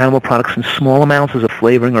use animal products in small amounts as a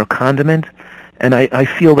flavoring or condiment. And I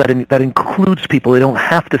feel that includes people. They don't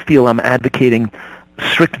have to feel I'm advocating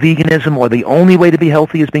strict veganism or the only way to be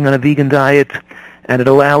healthy is being on a vegan diet. And it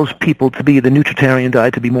allows people to be the nutritarian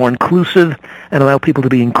diet to be more inclusive and allow people to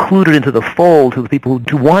be included into the fold, to the people who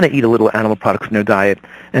do want to eat a little animal products in their diet,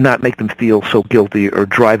 and not make them feel so guilty or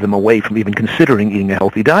drive them away from even considering eating a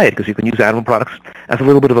healthy diet, because you can use animal products as a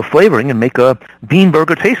little bit of a flavoring and make a bean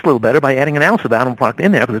burger taste a little better by adding an ounce of animal product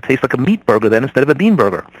in there, because it tastes like a meat burger then instead of a bean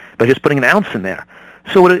burger, by just putting an ounce in there.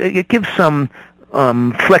 So it gives some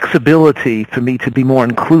flexibility for me to be more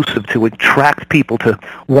inclusive, to attract people to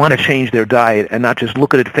want to change their diet and not just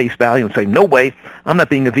look at it at face value and say, no way, I'm not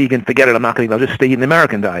being a vegan, forget it, I'll just stay eating the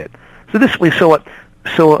American diet. So this way, so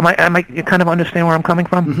am I you kind of understand where I'm coming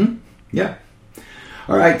from? Mm-hmm. Yeah.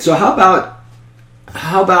 All right. So how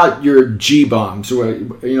about your G-bombs?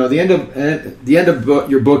 The end of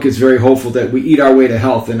your book is very hopeful that we eat our way to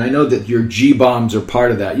health, and I know that your G-bombs are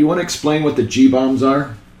part of that. You want to explain what the G-bombs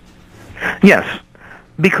are? Yes,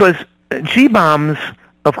 because G-bombs,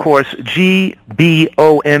 of course, GBOMBS,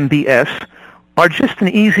 are just an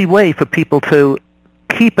easy way for people to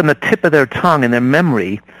keep in the tip of their tongue, in their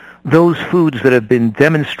memory, those foods that have been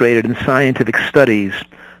demonstrated in scientific studies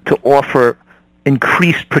to offer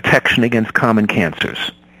increased protection against common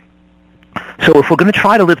cancers. So if we're going to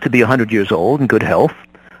try to live to be 100 years old in good health,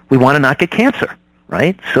 we want to not get cancer,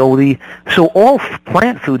 right? So all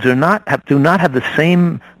plant foods do not have the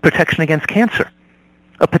same protection against cancer.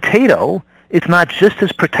 A potato is not just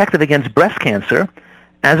as protective against breast cancer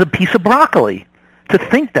as a piece of broccoli. To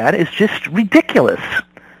think that is just ridiculous.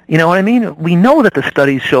 You know what I mean? We know that the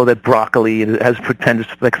studies show that broccoli has tremendous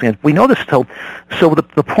protection. We know this. So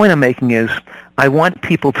the point I'm making is I want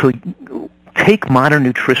people to take modern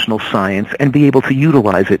nutritional science and be able to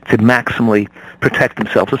utilize it to maximally protect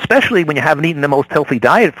themselves, especially when you haven't eaten the most healthy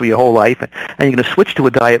diet for your whole life and you're going to switch to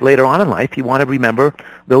a diet later on in life. You want to remember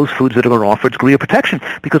those foods that are going to offer a degree of protection,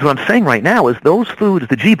 because what I'm saying right now is those foods,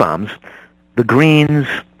 the G-bombs, the greens,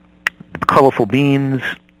 the colorful beans,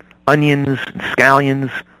 onions,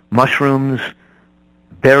 scallions, mushrooms,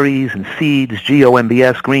 berries and seeds,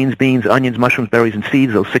 GOMBS, greens, beans, onions, mushrooms, berries, and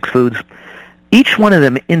seeds, those 6 foods, each one of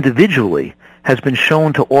them individually has been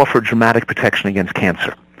shown to offer dramatic protection against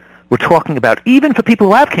cancer. We're talking about, even for people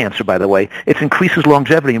who have cancer, by the way, it increases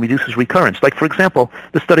longevity and reduces recurrence. Like, for example,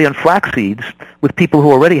 the study on flax seeds with people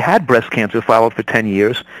who already had breast cancer followed for 10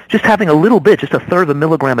 years, just having a little bit, just a third of a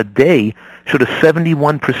milligram a day, showed a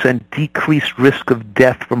 71% decreased risk of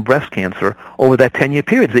death from breast cancer over that 10-year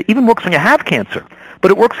period. It even works when you have cancer, but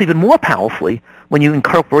it works even more powerfully when you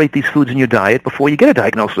incorporate these foods in your diet before you get a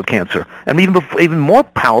diagnosis of cancer. And even more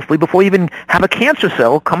powerfully, before you even have a cancer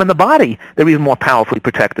cell come in the body, they're even more powerfully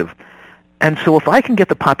protective. And so if I can get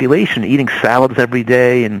the population eating salads every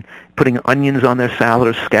day and putting onions on their salad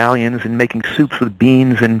or scallions and making soups with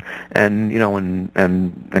beans and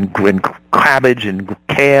cabbage and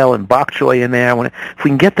kale and bok choy in there, if we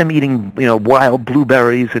can get them eating, wild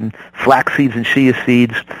blueberries and flax seeds and chia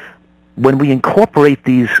seeds, when we incorporate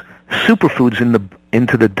these superfoods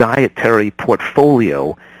into the dietary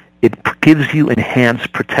portfolio, it gives you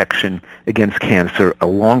enhanced protection against cancer, a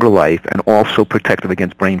longer life, and also protective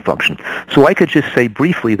against brain function. So I could just say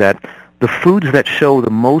briefly that the foods that show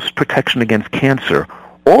the most protection against cancer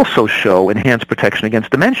also show enhanced protection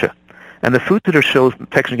against dementia. And the foods that show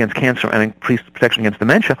protection against cancer and increased protection against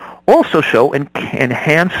dementia also show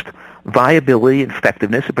enhanced viability and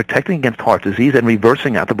effectiveness in protecting against heart disease and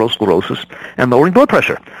reversing atherosclerosis and lowering blood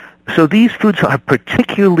pressure. So these foods are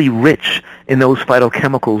particularly rich in those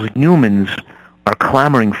phytochemicals humans are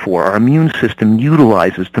clamoring for, our immune system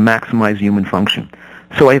utilizes to maximize human function.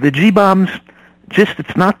 So the G-bombs,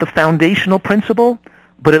 it's not the foundational principle,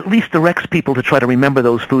 but at least directs people to try to remember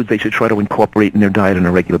those foods they should try to incorporate in their diet on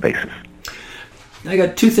a regular basis. I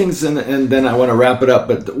got 2 things, and then I want to wrap it up.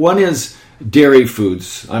 But one is dairy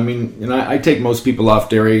foods. I mean, I take most people off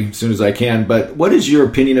dairy as soon as I can, but what is your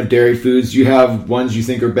opinion of dairy foods? Do you have ones you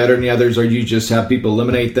think are better than the others, or you just have people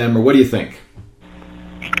eliminate them, or what do you think?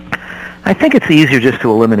 I think it's easier just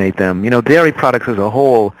to eliminate them. Dairy products as a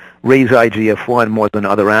whole raise IGF-1 more than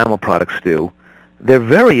other animal products do. They're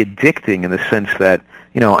very addicting in the sense that,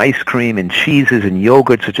 ice cream and cheeses and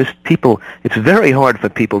yogurts are just it's very hard for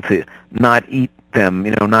people to not eat them,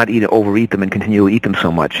 overeat them and continue to eat them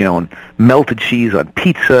so much, and melted cheese on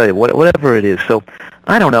pizza, whatever it is. So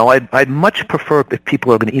I don't know. I'd much prefer, if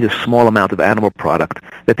people are going to eat a small amount of animal product,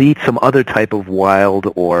 that they eat some other type of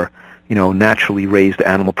wild or, naturally raised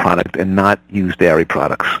animal product and not use dairy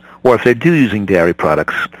products. Or if they do using dairy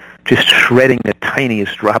products, just shredding the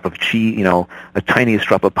tiniest drop of cheese, a tiniest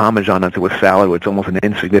drop of Parmesan onto a salad where it's almost an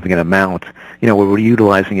insignificant amount, where we're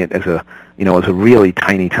utilizing it as a really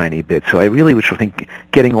tiny, tiny bit. So I really would think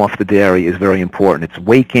getting off the dairy is very important. It's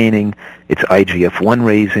weight gaining, it's IGF-1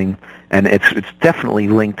 raising, and it's definitely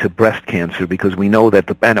linked to breast cancer, because we know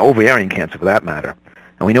that and ovarian cancer for that matter.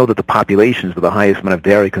 And we know that the populations with the highest amount of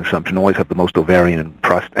dairy consumption always have the most ovarian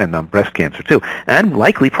and breast cancer too, and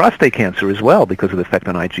likely prostate cancer as well because of the effect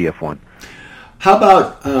on IGF-1. How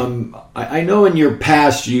about, I know in your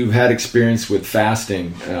past you've had experience with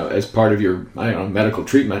fasting as part of your, medical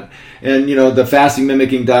treatment. And, the fasting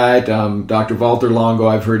mimicking diet, Dr. Walter Longo,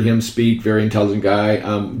 I've heard him speak, very intelligent guy.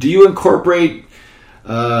 Do you incorporate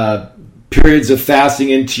periods of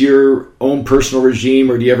fasting into your own personal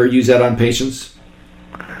regime, or do you ever use that on patients?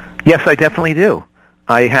 Yes, I definitely do.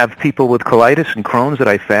 I have people with colitis and Crohn's that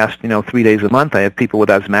I fast, 3 days a month. I have people with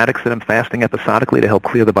asthmatics that I'm fasting episodically to help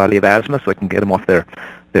clear the body of asthma, so I can get them off their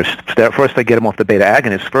first I get them off the beta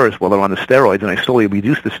agonists first while they're on the steroids, and I slowly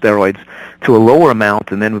reduce the steroids to a lower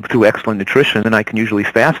amount, and then through excellent nutrition, then I can usually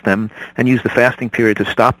fast them and use the fasting period to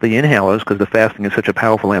stop the inhalers, because the fasting is such a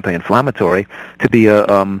powerful anti-inflammatory, to be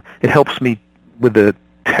it helps me with the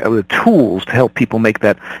the tools to help people make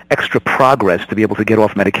that extra progress to be able to get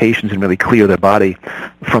off medications and really clear their body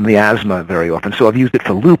from the asthma very often. So I've used it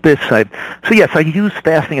for lupus. So yes, I use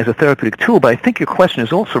fasting as a therapeutic tool, but I think your question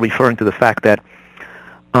is also referring to the fact that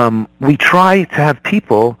we try to have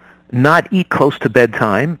people not eat close to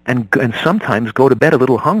bedtime and sometimes go to bed a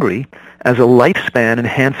little hungry as a lifespan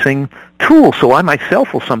enhancing tool. So I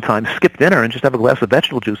myself will sometimes skip dinner and just have a glass of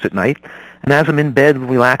vegetable juice at night. And as I'm in bed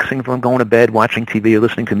relaxing, if I'm going to bed, watching TV or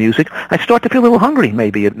listening to music, I start to feel a little hungry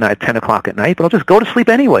maybe at 10 o'clock at night, but I'll just go to sleep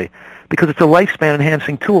anyway because it's a lifespan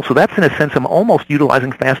enhancing tool. So that's, in a sense, I'm almost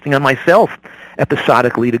utilizing fasting on myself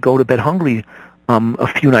episodically to go to bed hungry a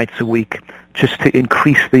few nights a week, just to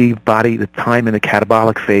increase the time in the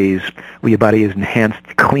catabolic phase where your body is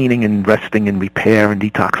enhanced cleaning and resting and repair and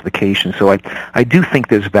detoxification. So I do think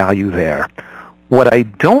there's value there. What I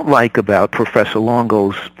don't like about Professor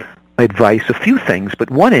Longo's advice, a few things,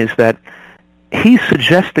 but one is that he's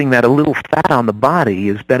suggesting that a little fat on the body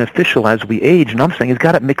is beneficial as we age, and I'm saying he's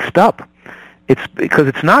got it mixed up. It's because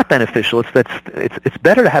it's not beneficial. It's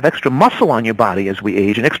better to have extra muscle on your body as we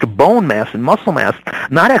age, and extra bone mass and muscle mass,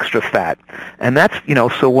 not extra fat. And that's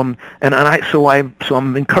so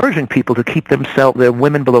I'm encouraging people to keep their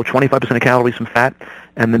women below 25% of calories from fat,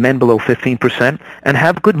 and the men below 15%, and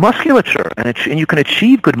have good musculature. And you can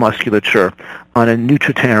achieve good musculature on a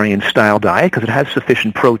nutritarian style diet because it has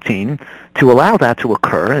sufficient protein to allow that to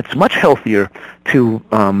occur. And it's much healthier to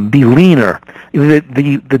be leaner.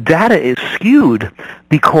 The data is skewed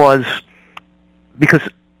because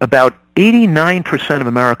about 89% of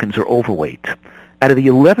Americans are overweight. Out of the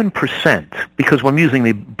 11%, because I'm using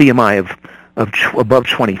the BMI of above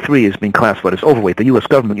 23 is being classified as overweight. The U.S.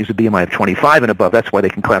 government uses a BMI of 25 and above. That's why they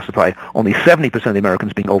can classify only 70% of the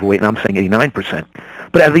Americans being overweight, and I'm saying 89%.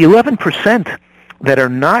 But out of the 11% that are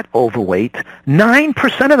not overweight,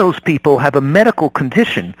 9% of those people have a medical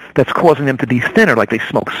condition that's causing them to be thinner, like they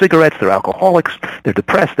smoke cigarettes, they're alcoholics, they're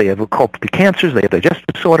depressed, they have occult cancers, they have digestive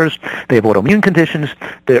disorders, they have autoimmune conditions.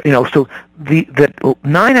 So the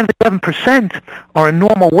 9 out of 11% are a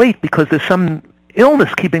normal weight because there's some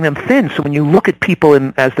illness keeping them thin. So when you look at people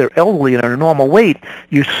as they're elderly and are a normal weight,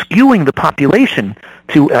 you're skewing the population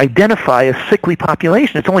to identify a sickly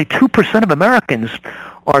population. It's only 2% of Americans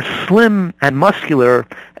are slim and muscular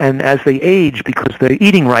and as they age because they're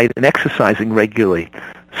eating right and exercising regularly.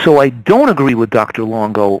 So I don't agree with Dr.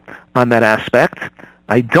 Longo on that aspect.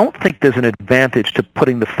 I don't think there's an advantage to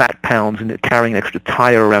putting the fat pounds and carrying an extra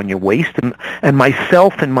tire around your waist. And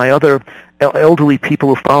myself and my other elderly people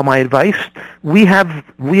who follow my advice, we have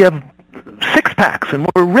six packs and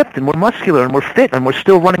we're ripped and we're muscular and we're fit and we're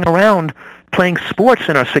still running around playing sports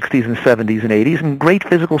in our 60s and 70s and 80s in great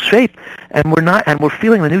physical shape, and we're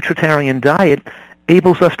feeling the nutritarian diet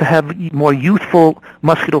enables us to have more youthful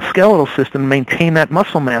musculoskeletal system, maintain that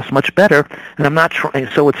muscle mass much better. And I'm not trying,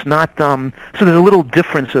 so it's not. So there's a little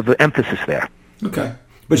difference of emphasis there. Okay,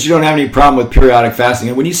 but you don't have any problem with periodic fasting.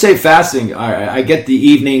 And when you say fasting, I get the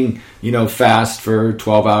evening, fast for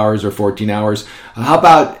 12 hours or 14 hours. How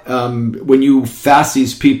about when you fast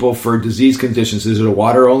these people for disease conditions? Is it a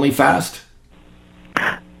water-only fast?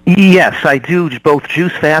 Yes, I do both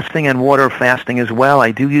juice fasting and water fasting as well.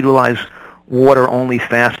 I do utilize water-only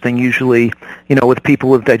fasting usually, with people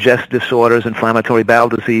with digestive disorders, inflammatory bowel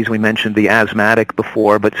disease. We mentioned the asthmatic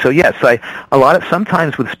before, but so yes,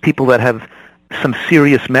 sometimes with people that have some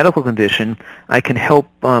serious medical condition, I can help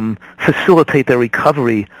facilitate their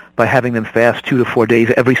recovery by having them fast 2 to 4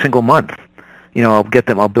 days every single month.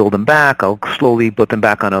 I'll build them back, I'll slowly put them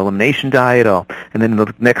back on an elimination diet, and then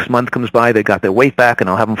the next month comes by, they got their weight back, and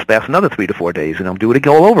I'll have them fast another 3 to 4 days, and I'll do it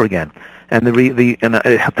all over again. And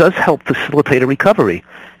it does help facilitate a recovery,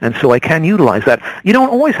 and so I can utilize that. You don't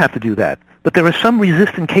always have to do that, but there are some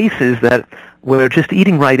resistant cases where just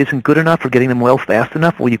eating right isn't good enough or getting them well fast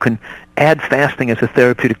enough, where you can add fasting as a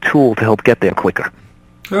therapeutic tool to help get there quicker.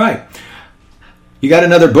 All right. You got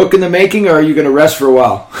another book in the making, or are you going to rest for a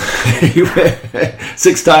while?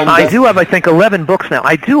 6 times. I do have, I think, 11 books now.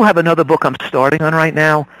 I do have another book I'm starting on right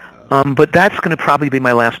now, but that's going to probably be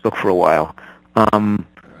my last book for a while.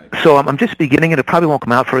 So I'm just beginning it. It probably won't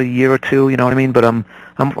come out for a year or two, you know what I mean? But I'm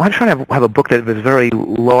trying to have a book that is very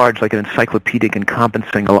large, like an encyclopedic,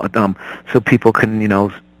 encompassing, so people can,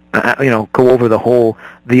 go over the whole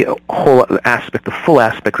aspect, the full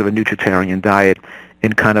aspect of a nutritarian diet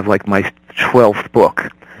in kind of like my 12th book.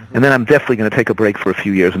 And then I'm definitely going to take a break for a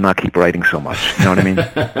few years and not keep writing so much. You know what I mean?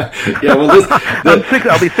 Yeah, well,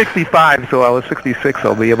 I'll be 65, so I was 66.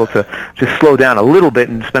 I'll be able to just slow down a little bit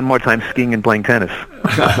and spend more time skiing and playing tennis.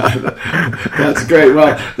 That's great.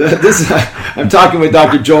 Well, I'm talking with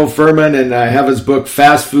Dr. Joel Fuhrman, and I have his book,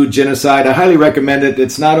 Fast Food Genocide. I highly recommend it.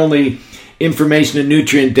 It's not only information and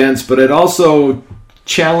nutrient dense, but it also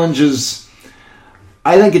challenges,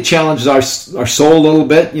 I think it challenges our soul a little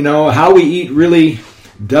bit. You know, how we eat really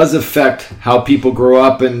does affect how people grow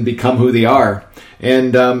up and become who they are.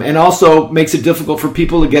 And also makes it difficult for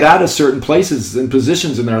people to get out of certain places and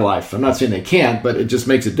positions in their life. I'm not saying they can't, but it just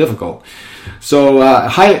makes it difficult. So I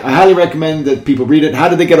highly recommend that people read it. How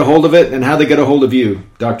do they get a hold of it, and how do they get a hold of you,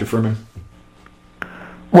 Dr. Fuhrman?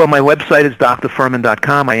 Well, my website is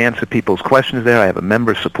drfuhrman.com. I answer people's questions there. I have a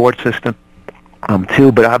member support system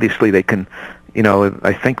too, but obviously they can, you know,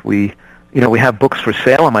 I think we have books for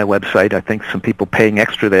sale on my website. I think some people paying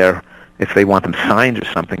extra there if they want them signed or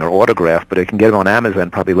something, or autographed, but they can get them on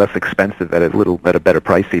Amazon, probably less expensive at a better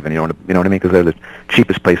price even. You know what I mean? Because they're the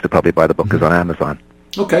cheapest place to probably buy the book is on Amazon.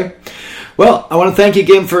 Okay. Well, I want to thank you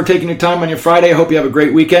again for taking your time on your Friday. I hope you have a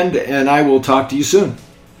great weekend, and I will talk to you soon.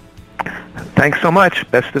 Thanks so much.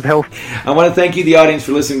 Best of health. I want to thank you, the audience,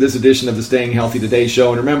 for listening to this edition of the Staying Healthy Today show.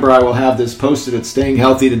 And remember, I will have this posted at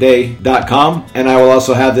stayinghealthytoday.com, and I will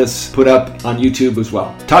also have this put up on YouTube as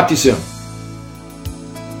well. Talk to you soon.